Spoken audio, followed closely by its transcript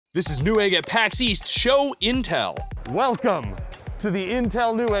This is Newegg at PAX East. Show Intel. Welcome to the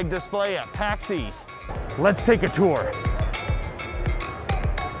Intel Newegg display at PAX East. Let's take a tour.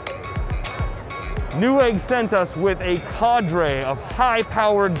 Newegg sent us with a cadre of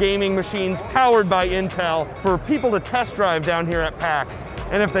high-powered gaming machines powered by Intel for people to test drive down here at PAX.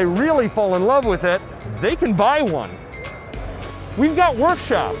 And if they really fall in love with it, they can buy one. We've got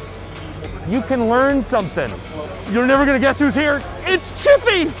workshops. You can learn something. You're never gonna guess who's here. It's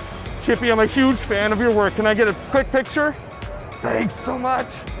Chippy! Chippy, I'm a huge fan of your work. Can I get a quick picture? Thanks so much.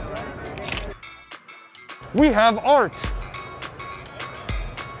 We have art.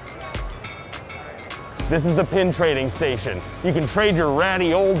 This is the pin trading station. You can trade your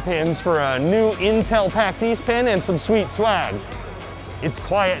ratty old pins for a new Intel PAX East pin and some sweet swag. It's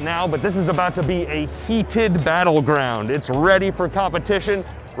quiet now, but this is about to be a heated battleground. It's ready for competition.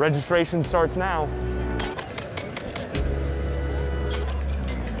 Registration starts now.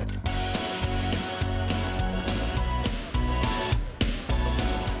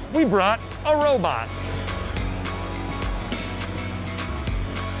 We brought a robot.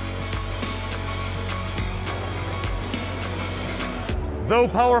 Though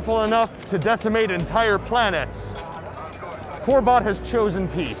powerful enough to decimate entire planets, Corbot has chosen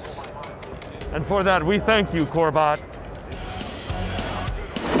peace. And for that, we thank you, Corbot.